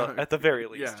dragging dirty them around. at the very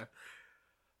least.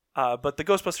 Yeah. But the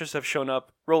Ghostbusters have shown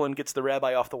up. Roland gets the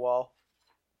rabbi off the wall,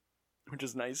 which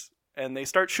is nice. And they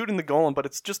start shooting the golem, but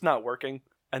it's just not working.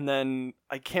 And then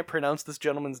I can't pronounce this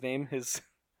gentleman's name. His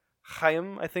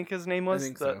Chaim, I think his name was,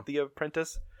 the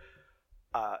apprentice.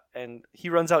 And he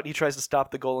runs out and he tries to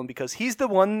stop the golem because he's the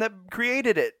one that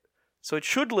created it. So it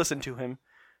should listen to him.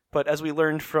 But as we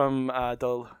learned from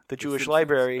the Jewish Simpsons.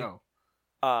 library,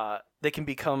 Oh. they can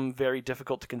become very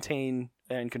difficult to contain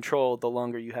and control the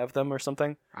longer you have them or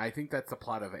something. I think that's the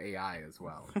plot of AI as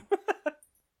well.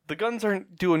 The guns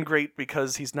aren't doing great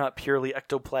because he's not purely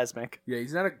ectoplasmic. Yeah,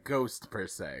 he's not a ghost per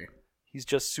se. He's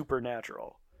just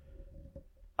supernatural.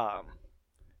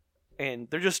 And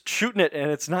they're just shooting it, and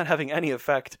it's not having any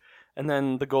effect. And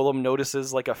then the golem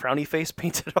notices like a frowny face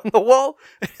painted on the wall,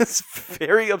 and is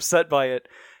very upset by it,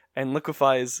 and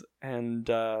liquefies, and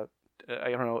I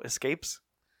don't know, escapes.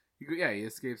 He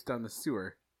escapes down the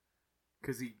sewer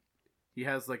because he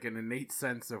has like an innate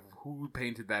sense of who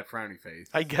painted that frowny face.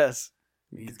 I guess.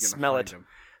 He's You can gonna smell find it. him.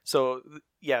 So,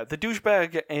 yeah, the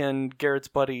douchebag and Garrett's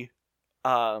buddy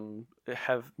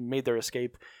have made their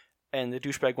escape, and the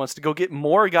douchebag wants to go get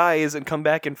more guys and come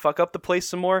back and fuck up the place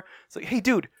some more. It's like, hey,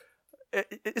 dude,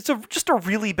 it's just a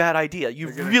really bad idea. You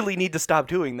really need to stop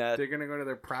doing that. They're gonna go to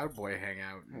their Proud Boy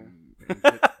hangout and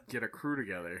get a crew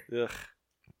together. Ugh,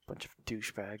 bunch of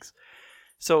douchebags.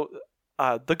 So,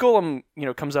 the golem,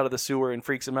 comes out of the sewer and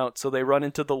freaks him out, so they run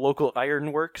into the local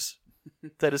ironworks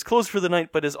that is closed for the night,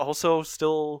 but is also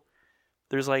still...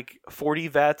 There's like 40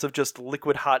 vats of just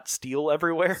liquid hot steel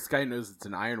everywhere. This guy knows it's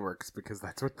an ironworks because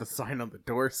that's what the sign on the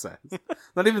door says.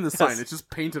 Not even the sign, it's just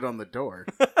painted on the door.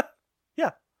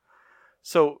 Yeah.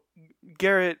 So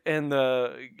Garrett and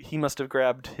he must have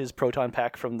grabbed his proton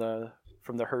pack from the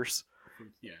hearse,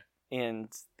 Yeah.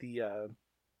 and the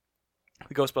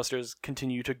Ghostbusters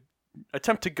continue to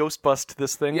attempt to ghost bust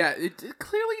this thing. Yeah, it's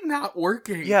clearly not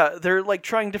working. Yeah, they're like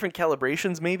trying different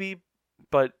calibrations maybe,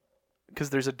 but because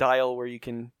there's a dial where you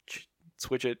can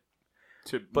switch it,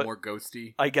 but more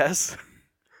ghosty. I guess,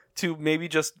 to maybe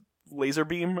just laser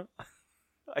beam.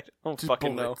 I don't Just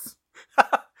fucking bullets. know.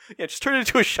 Yeah, just turn it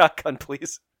into a shotgun,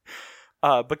 please.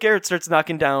 But Garrett starts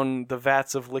knocking down the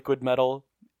vats of liquid metal,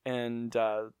 and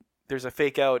there's a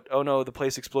fake out. Oh no, the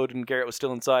place exploded and Garrett was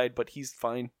still inside, but he's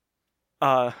fine.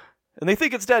 And they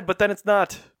think it's dead, but then it's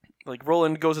not. Like,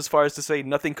 Roland goes as far as to say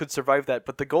nothing could survive that,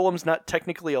 but the golem's not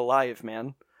technically alive,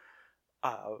 man.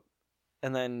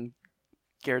 And then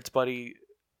Garrett's buddy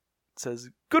says,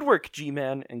 "Good work,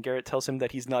 G-Man," and Garrett tells him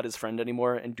that he's not his friend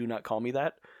anymore, and do not call me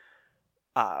that.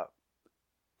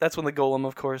 That's when the golem,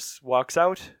 of course, walks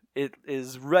out. It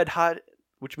is red hot,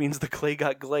 which means the clay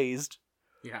got glazed.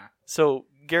 Yeah. So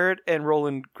Garrett and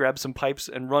Roland grab some pipes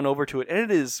and run over to it, and it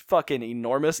is fucking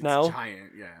enormous It's now.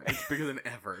 giant, yeah. It's bigger than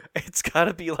ever. It's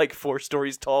gotta be like 4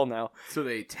 stories tall now. So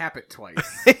they tap it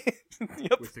twice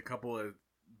Yep. with a couple of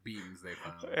beams they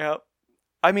found. Yeah.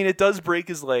 I mean, it does break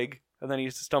his leg, and then he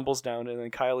stumbles down, and then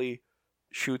Kylie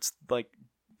shoots like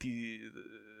the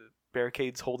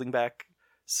barricades holding back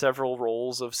several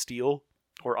rolls of steel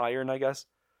or iron, I guess.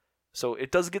 So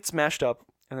it does get smashed up,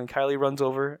 and then Kylie runs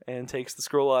over and takes the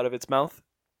scroll out of its mouth.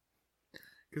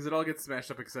 Because it all gets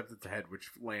smashed up except its head, which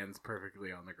lands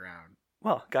perfectly on the ground.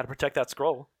 Well, gotta protect that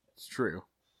scroll. It's true.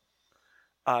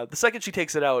 The second she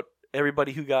takes it out,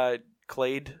 everybody who got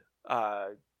clayed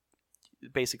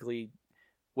basically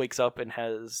wakes up and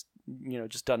has,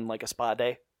 just done like a spa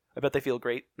day. I bet they feel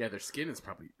great. Yeah, their skin is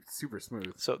probably super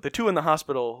smooth. So the two in the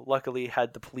hospital luckily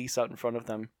had the police out in front of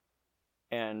them,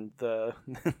 and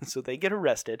so they get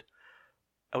arrested.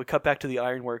 And we cut back to the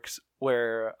Ironworks,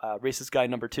 where racist guy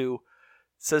number 2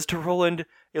 says to Roland,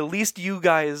 "At least you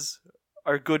guys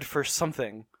are good for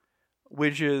something,"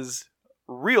 which is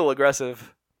real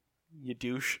aggressive, you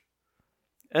douche.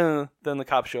 And then the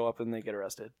cops show up and they get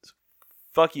arrested. So,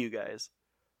 fuck you guys.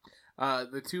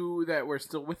 The two that were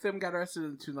still with them got arrested,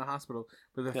 and the two in the hospital.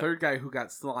 But the third guy who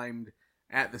got slimed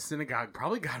at the synagogue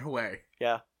probably got away.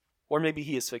 Yeah. Or maybe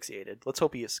he asphyxiated. Let's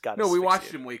hope he has got No, we asphyxiated.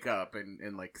 watched him wake up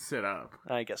and like sit up.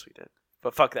 I guess we did.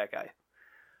 But fuck that guy.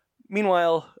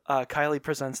 Meanwhile, Kylie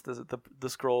presents the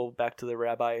scroll back to the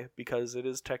rabbi because it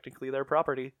is technically their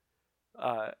property.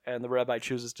 And the rabbi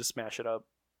chooses to smash it up.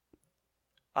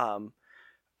 And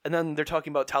then they're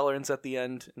talking about tolerance at the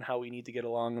end and how we need to get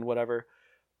along and whatever.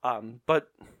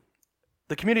 But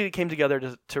the community came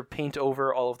together to paint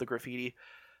over all of the graffiti.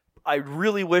 I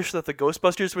really wish that the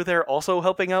Ghostbusters were there also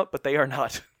helping out, but they are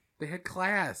not. They had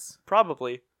class.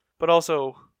 Probably. But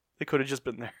also, they could have just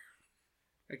been there.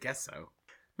 I guess so.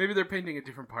 Maybe they're painting a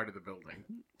different part of the building.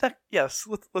 Yes,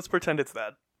 let's pretend it's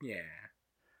that. Yeah.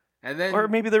 And then, Or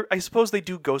maybe I suppose they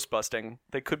do ghost busting.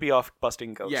 They could be off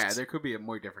busting ghosts. yeah, there could be a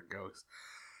more different ghost.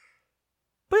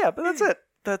 But that's it.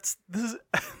 This is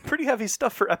pretty heavy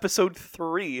stuff for episode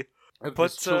 3. Of But,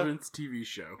 this children's TV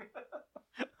show.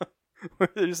 Where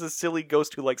there's a silly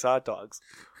ghost who likes hot dogs.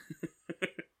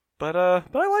 But I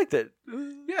liked it.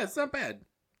 Yeah, it's not bad.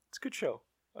 It's a good show.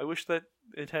 I wish that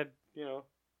it had,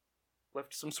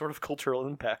 left some sort of cultural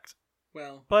impact.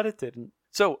 Well, But it didn't.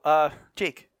 So,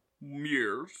 Jake,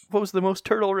 years. what was the most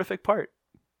turtle-rific part?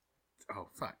 Oh,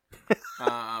 fuck.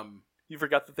 You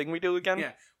forgot the thing we do again?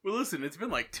 Yeah. Well, listen, it's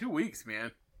been like 2 weeks,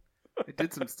 man. I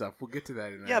did some stuff. We'll get to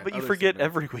that in Yeah, but you other forget segment.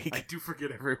 every I week. do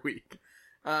forget every week.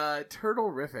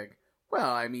 Turtle-rific.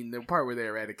 Well, I mean, the part where they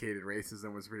eradicated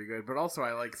racism was pretty good, but also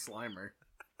I like Slimer.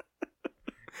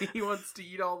 He wants to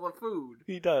eat all the food.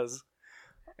 He does.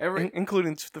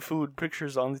 Including the food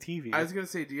pictures on the TV. I was gonna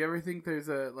say, do you ever think there's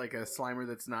a Slimer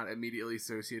that's not immediately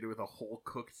associated with a whole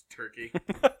cooked turkey?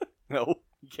 No.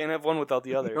 You can't have one without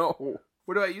the other. No.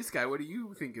 What about you, Sky? What do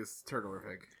you think is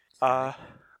turtle-rific?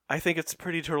 I think it's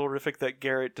pretty turtle-rific that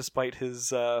Garrett, despite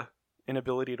his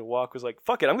inability to walk, was like,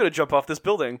 fuck it, I'm gonna jump off this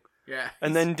building. Yeah.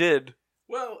 And then did.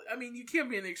 Well, I mean, you can't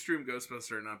be an extreme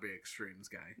Ghostbuster and not be extremes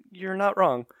guy. You're not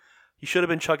wrong. He should have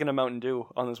been chugging a Mountain Dew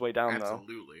on his way down, though.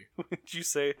 Absolutely. Would you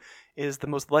say is the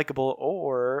most likable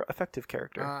or effective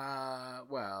character?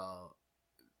 Well,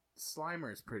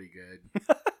 Slimer's pretty good.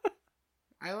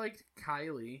 I liked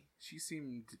Kylie. She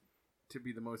seemed to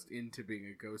be the most into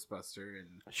being a Ghostbuster,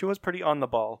 and She was pretty on the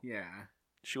ball. yeah.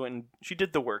 She went and she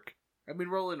did the work. I mean,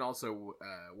 Roland also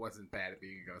wasn't bad at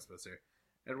being a Ghostbuster.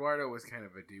 Eduardo was kind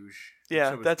of a douche.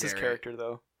 Yeah, So was that's his Garrett. character,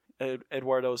 though.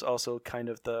 Eduardo's also kind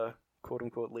of the quote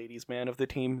unquote ladies' man of the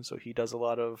team, so he does a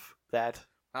lot of that.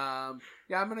 Yeah,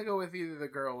 I'm gonna go with either the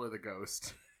girl or the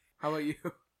ghost. How about you?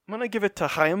 I'm gonna give it to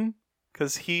Chaim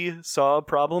because he saw a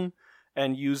problem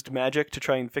and used magic to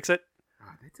try and fix it.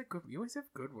 Oh, that's a good. You always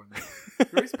have good ones. You're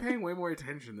always paying way more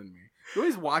attention than me. You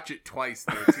always watch it twice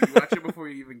though. So you watch it before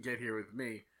you even get here with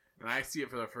me, and I see it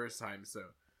for the first time. So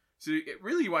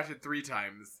really, you watch it 3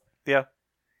 times. Yeah.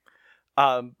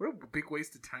 What a big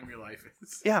waste of time your life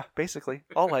is. Yeah, basically.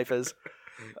 All life is.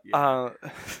 Yeah.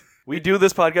 We do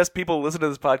this podcast. People listen to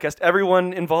this podcast.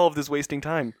 Everyone involved is wasting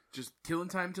time. Just killing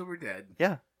time till we're dead.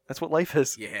 Yeah, that's what life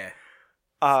is. Yeah.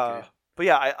 But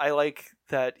yeah, I like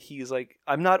that he's like,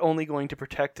 I'm not only going to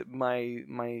protect my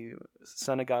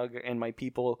synagogue and my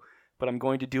people, but I'm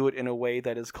going to do it in a way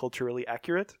that is culturally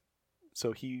accurate.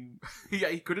 So he... Yeah,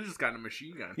 he could have just gotten a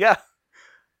machine gun. Yeah.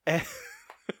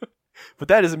 But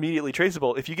that is immediately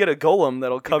traceable. If you get a golem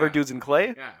that'll cover dudes in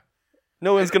clay, Yeah.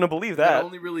 no one's going to believe that. It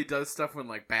only really does stuff when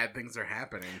like bad things are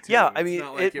happening. Too. Yeah, I It's mean,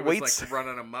 not like it was waits- like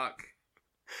running amok.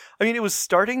 I mean, it was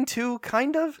starting to,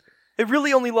 kind of. It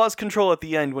really only lost control at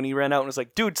the end when he ran out and was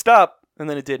like, dude, stop! And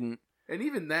then it didn't. And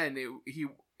even then,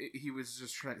 he was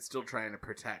just still trying to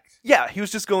protect. Yeah, he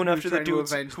was just going He was after the trying to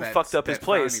dudes avenge who that- fucked up his that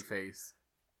place. frowny face.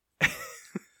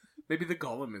 Maybe the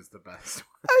golem is the best.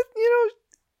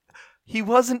 He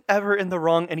wasn't ever in the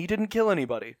wrong, and he didn't kill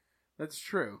anybody. That's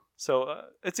true. So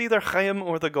it's either Chaim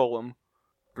or the golem.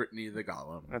 Brittany the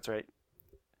golem. That's right.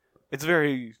 It's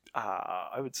very,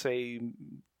 I would say,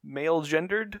 male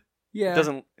gendered. Yeah. It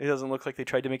doesn't look like they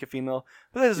tried to make it female,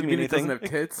 but that doesn't mean it anything. doesn't have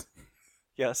tits?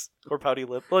 Yes, or pouty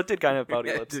lip. Well, it did kind of have pouty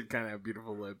Yeah, lips. it did kind of have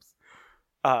beautiful lips.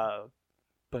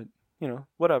 But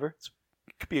whatever.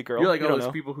 It could be a girl. You're like you all don't those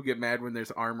know. people who get mad when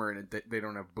there's armor and they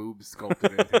don't have boobs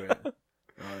sculpted into it.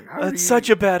 Like, That's such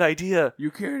a bad idea.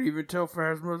 You can't even tell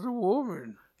Phasma's a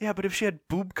woman. Yeah, but if she had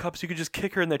boob cups, you could just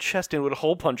kick her in the chest and it would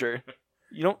hole punch her.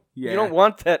 You don't. Yeah. You don't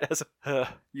want that as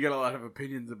You got a lot of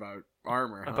opinions about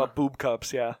armor. Huh? about boob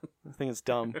cups. Yeah, I think it's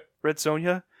dumb. Red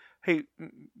Sonja. Hey,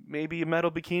 maybe a metal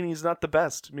bikini is not the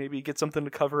best. Maybe get something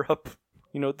to cover up,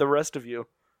 the rest of you.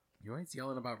 You're always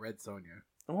yelling about Red Sonja.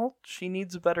 Well, she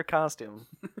needs a better costume.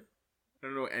 I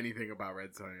don't know anything about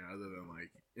Red Sonja other than like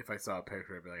if I saw a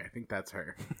picture, I'd be like, I think that's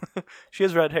her. She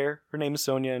has red hair. Her name is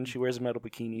Sonia, and she wears a metal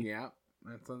bikini. Yeah,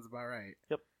 that sounds about right.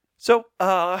 So,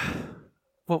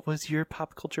 what was your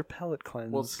pop culture palette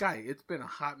cleanse? Well, Sky, it's been a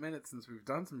hot minute since we've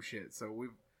done some shit, so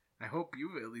I hope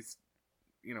you've at least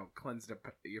cleansed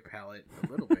your palate a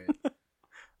little bit.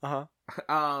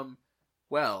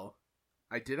 Well,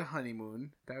 I did a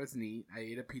honeymoon. That was neat. I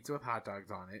ate a pizza with hot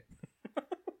dogs on it.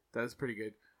 That was pretty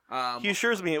good. He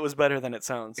assures me it was better than it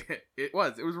sounds. It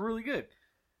was really good.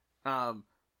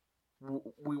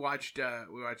 We watched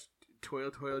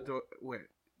Toil.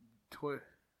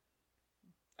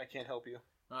 I can't help you.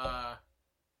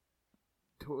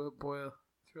 Toil Boil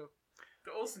Thrill.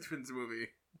 The Olsen Twins movie.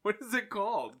 What is it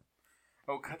called?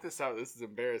 Oh, cut this out. This is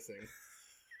embarrassing.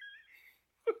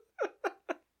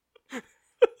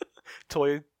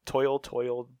 Toil,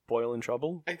 boil in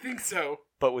trouble, I think so.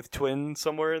 but with twin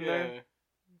somewhere in there. It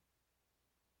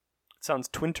sounds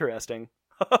twinteresting.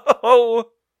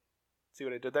 Oh, see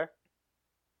what I did there?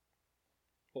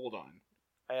 Hold on.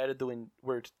 I added the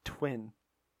word twin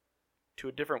to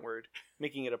a different word,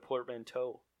 making it a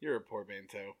portmanteau. You're a poor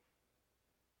Banto.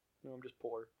 No, I'm just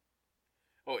poor.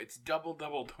 Oh, it's double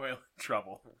toil and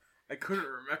trouble. I couldn't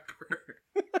remember.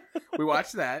 We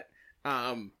watched that.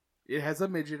 It has a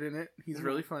midget in it. He's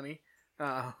really funny.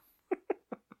 And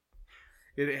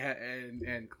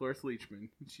Cloris Leachman.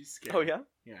 She's scary. Oh, yeah?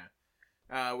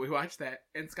 Yeah. We watched that.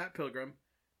 And Scott Pilgrim.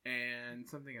 And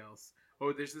something else.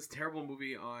 Oh, there's this terrible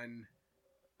movie on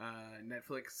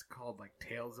Netflix called like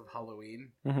Tales of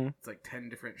Halloween. Mm-hmm. It's like 10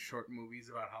 different short movies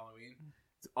about Halloween.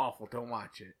 It's awful. Don't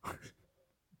watch it.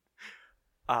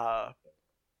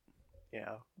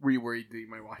 Yeah. Were you worried that you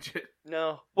might watch it?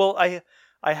 No. Well, I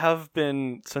have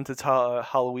been, since it's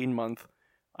Halloween month,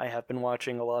 I have been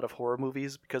watching a lot of horror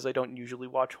movies because I don't usually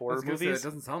watch horror movies. It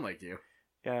doesn't sound like you.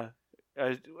 Yeah.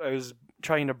 I was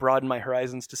trying to broaden my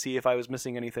horizons to see if I was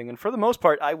missing anything, and for the most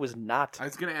part, I was not. I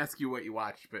was going to ask you what you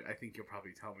watched, but I think you'll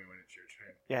probably tell me when it's your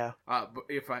turn. Yeah. But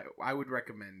if I would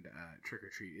recommend Trick or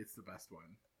Treat. It's the best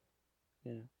one.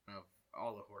 Yeah. Of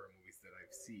all the horror movies that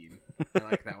I've seen, I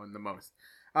like that one the most.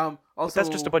 Also, But that's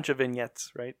just a bunch of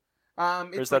vignettes, right? Or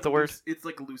is that the word? It's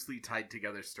like loosely tied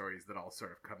together stories that all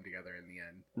sort of come together in the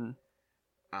end.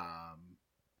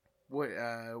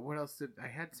 What else did I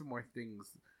had some more things?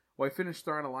 Well, I finished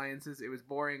Thrawn Alliances. It was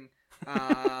boring.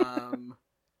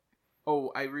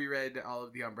 Oh, I reread all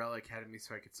of the Umbrella Academy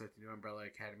so I could start the new Umbrella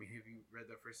Academy. Have you read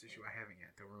the first issue? I haven't yet.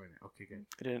 Don't ruin it. Okay, good.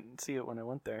 I didn't see it when I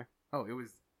went there. Oh, it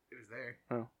was there.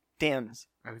 Oh, damn.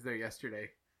 I was there yesterday.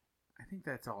 I think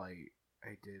that's all I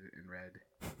did and read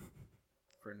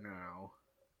for now.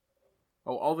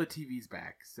 Oh, all the TV's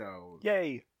back. So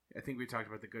Yay. I think we talked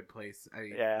about The Good Place. I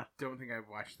Yeah. don't think I've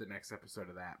watched the next episode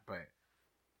of that, but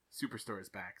Superstore is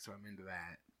back, so I'm into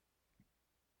that.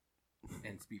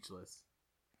 And Speechless.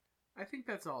 I think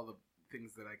that's all the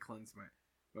things that I cleansed my.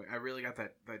 I really got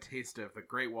that taste of the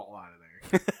Great Wall out of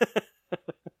there.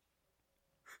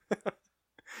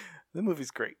 The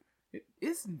movie's great. It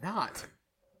is not.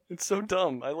 It's so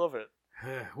dumb. I love it.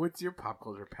 What's your pop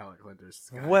culture palate cleanser,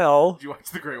 Scott? Well, Did you watch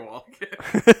The Great Wall?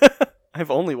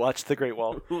 I've only watched The Great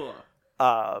Wall. Ugh.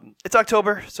 It's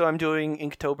October, so I'm doing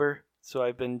Inktober. So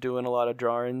I've been doing a lot of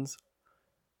drawings.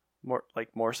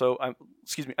 More so.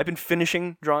 I've been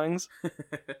finishing drawings.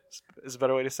 Is a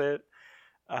better way to say it.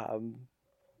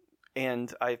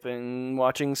 And I've been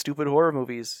watching stupid horror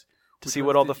movies to see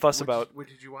what all the fuss about. What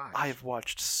did you watch? I've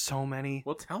watched so many.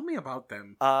 Well, tell me about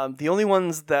them. The only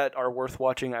ones that are worth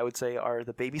watching, I would say, are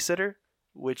The Babysitter,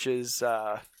 which is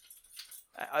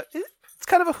it's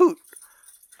kind of a hoot.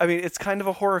 I mean, it's kind of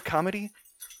a horror comedy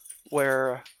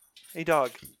where, hey dog,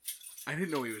 I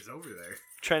didn't know he was over there.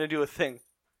 trying to do a thing.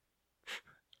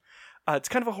 It's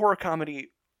kind of a horror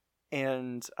comedy,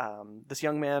 and this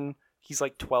young man, he's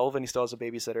like 12 and he still has a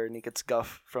babysitter, and he gets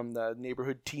guff from the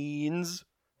neighborhood teens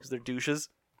because they're douches.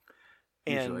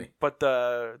 Usually. But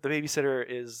the babysitter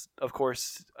is, of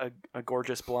course, a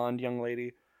gorgeous blonde young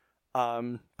lady.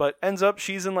 But ends up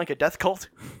she's in like a death cult,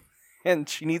 and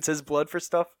she needs his blood for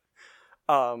stuff.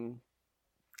 And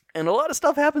a lot of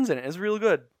stuff happens in it. It's real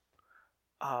good.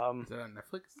 Is that on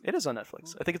Netflix? It is on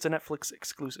Netflix. I think it's a Netflix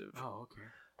exclusive. Oh, okay.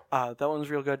 That one's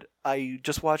real good. I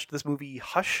just watched this movie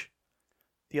Hush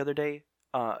the other day.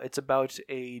 It's about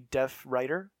a deaf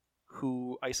writer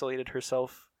who isolated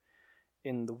herself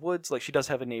in the woods. Like, she does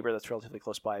have a neighbor that's relatively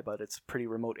close by, but it's a pretty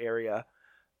remote area.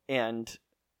 And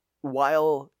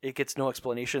while it gets no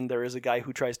explanation, there is a guy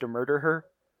who tries to murder her,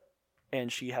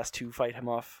 and she has to fight him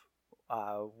off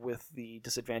with the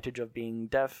disadvantage of being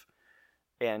deaf.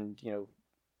 And,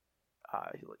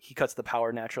 he cuts the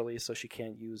power naturally, so she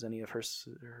can't use any of her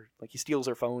he steals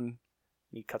her phone.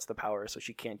 He cuts the power, so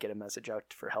she can't get a message out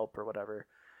for help or whatever.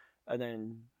 And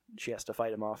then she has to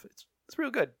fight him off. It's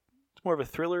real good. It's more of a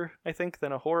thriller, I think,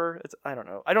 than a horror. I don't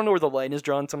know. I don't know where the line is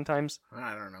drawn sometimes.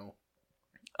 I don't know.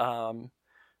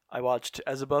 I watched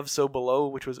As Above, So Below,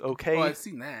 which was okay. Oh, I've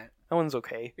seen that. That one's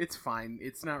okay. It's fine.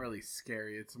 It's not really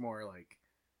scary. It's more like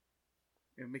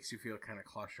it makes you feel kind of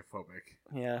claustrophobic.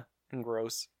 Yeah, and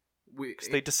gross. 'Cause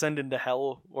They they descend into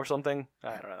hell or something.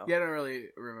 I don't know. Yeah, I don't really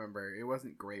remember. It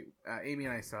wasn't great. Amy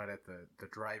and I saw it at the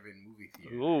drive-in movie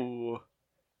theater. Ooh.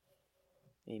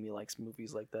 Amy likes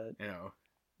movies like that.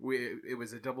 It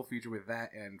was a double feature with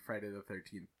that and Friday the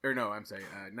 13th. Or no, I'm sorry,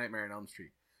 Nightmare on Elm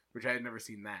Street, which I had never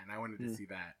seen that, and I wanted to see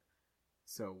that.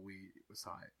 So we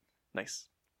saw it. Nice.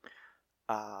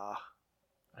 I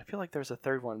feel like there's a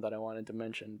third one that I wanted to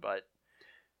mention, but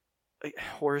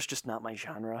horror's just not my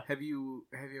genre. Have you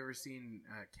ever seen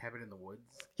Cabin in the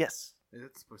Woods? Yes.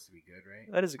 That's supposed to be good,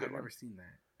 right? That is a good I've one. never seen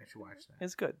that. I should watch that.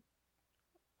 It's good.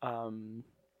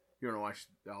 You want to watch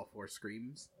all 4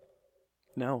 Screams?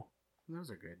 No.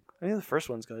 Those are good. I think the first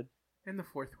one's good. And the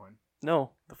 4th one?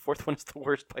 No, the 4th one's the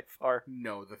worst by far.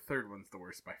 No, the 3rd one's the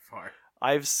worst by far.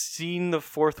 I've seen the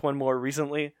 4th one more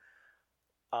recently.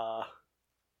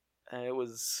 And it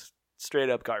was straight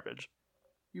up garbage.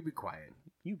 You be quiet.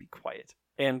 You be quiet.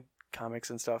 And comics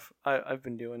and stuff. I've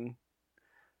been doing.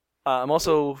 I'm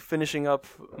also finishing up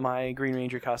my Green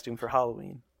Ranger costume for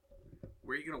Halloween.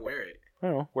 Where are you gonna wear it? I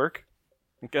don't know, work,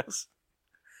 I guess.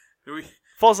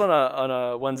 Falls on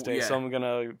a Wednesday, Yeah. so I'm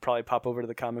gonna probably pop over to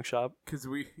the comic shop. Because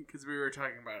we were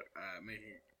talking about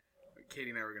making. Katie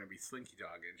and I were gonna be Slinky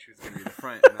Dog, and she was gonna be the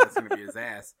front, and I was gonna be his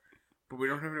ass. But we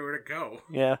don't have anywhere to go.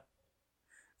 Yeah,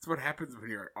 That's what happens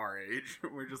when you're our age.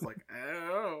 We're just like,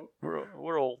 oh.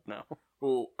 we're old now.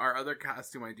 Well, our other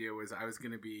costume idea was I was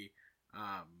gonna be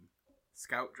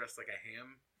Scout dressed like a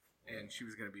ham, and she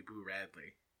was gonna be Boo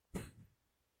Radley.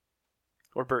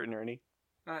 Or Bert and Ernie.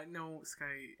 No,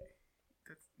 Sky.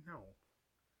 No.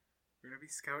 We're gonna be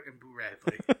Scout and Boo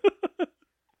Radley.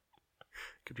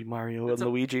 Could be Mario That's and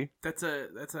a- Luigi. That's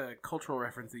a cultural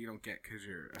reference that you don't get because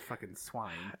you're a fucking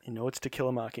swine. I know it's To Kill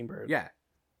a Mockingbird. Yeah.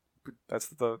 That's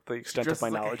the extent of Dresses my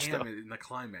like knowledge, a ham though. in the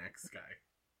climax, Sky.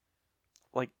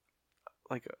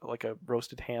 Like a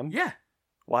roasted ham. Yeah,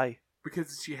 Why?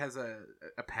 because she has a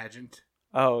pageant.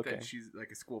 Oh, okay. That she's like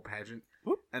a school pageant,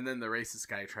 Whoop. and then the racist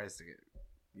guy tries to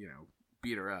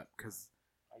beat her up because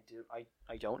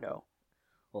I don't know.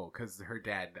 because her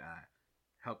dad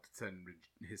helped send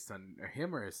his son or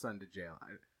his son to jail.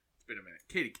 It's been a minute.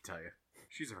 Katie can tell you.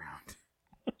 She's around.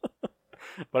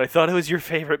 But I thought it was your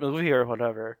favorite movie or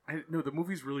whatever. No, the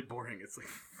movie's really boring. It's like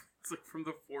from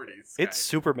the 40s. It's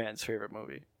Superman's favorite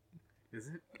movie. Is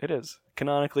it? It is.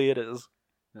 Canonically, it is.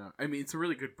 No, I mean it's a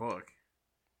really good book.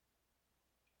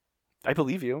 I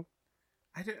believe you.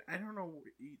 I don't know.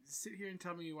 You sit here and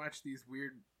tell me you watch these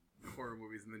weird horror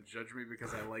movies and then judge me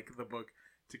because I like the book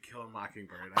To Kill a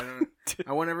Mockingbird. I don't.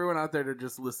 I want everyone out there to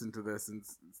just listen to this, and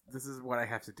this is what I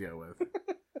have to deal with.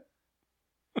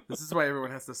 This is why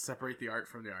everyone has to separate the art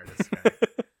from the artist. Okay?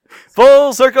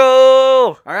 Full circle!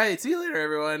 All right, see you later,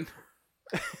 everyone.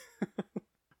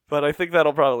 But I think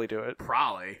that'll probably do it.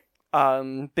 Probably.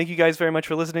 Thank you guys very much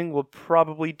for listening. We'll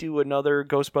probably do another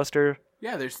Ghostbuster.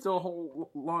 Yeah, there's still a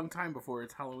whole long time before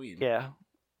it's Halloween. Yeah.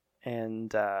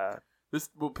 And,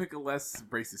 We'll pick a less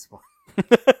racist one.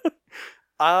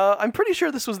 I'm pretty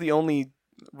sure this was the only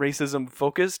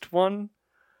racism-focused one.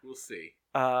 We'll see.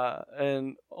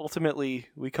 And ultimately,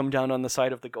 we come down on the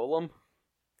side of the golem.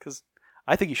 Because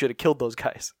I think you should have killed those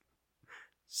guys.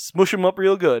 Smush them up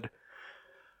real good.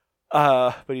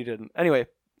 But he didn't. Anyway,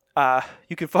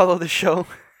 you can follow the show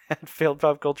at Failed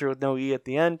Pop Culture with no E at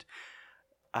the end.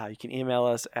 You can email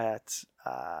us at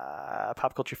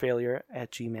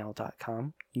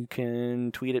popculturefailure@gmail.com. You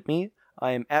can tweet at me.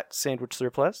 I am at Sandwich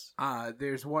Surplus.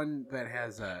 There's one that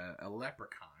has a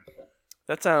leprechaun.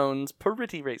 That sounds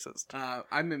pretty racist.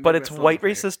 I'm in but it's Midwest white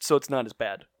Love Affair. racist, so it's not as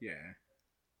bad. Yeah.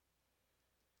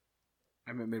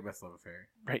 I'm at Midwest Love Affair.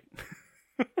 Right.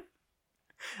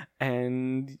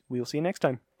 And we'll see you next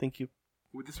time. Thank you.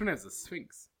 Well, this one has a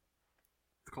Sphinx.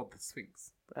 It's called the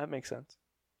Sphinx. That makes sense.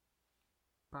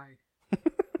 Bye.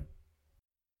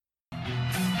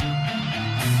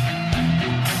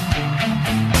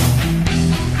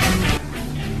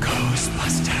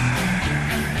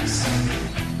 Ghostbusters.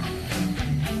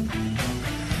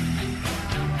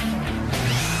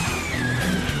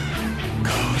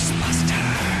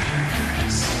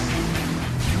 Ghostbusters.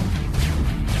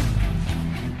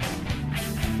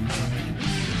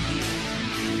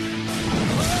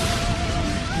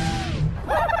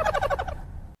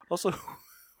 Also,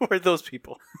 who are those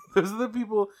people? Those are the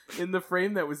people in the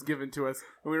frame that was given to us,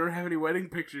 and we don't have any wedding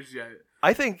pictures yet.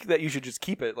 I think that you should just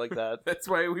keep it like that. That's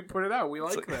why we put it out. We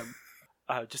like them.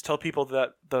 Just tell people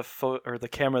that the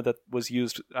camera that was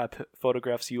used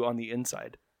photographs you on the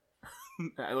inside.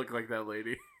 I look like that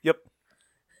lady. Yep.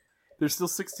 There's still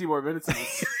 60 more minutes in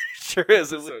this Sure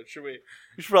is. episode. Should we?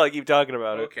 We should probably keep talking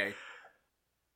about it. Okay.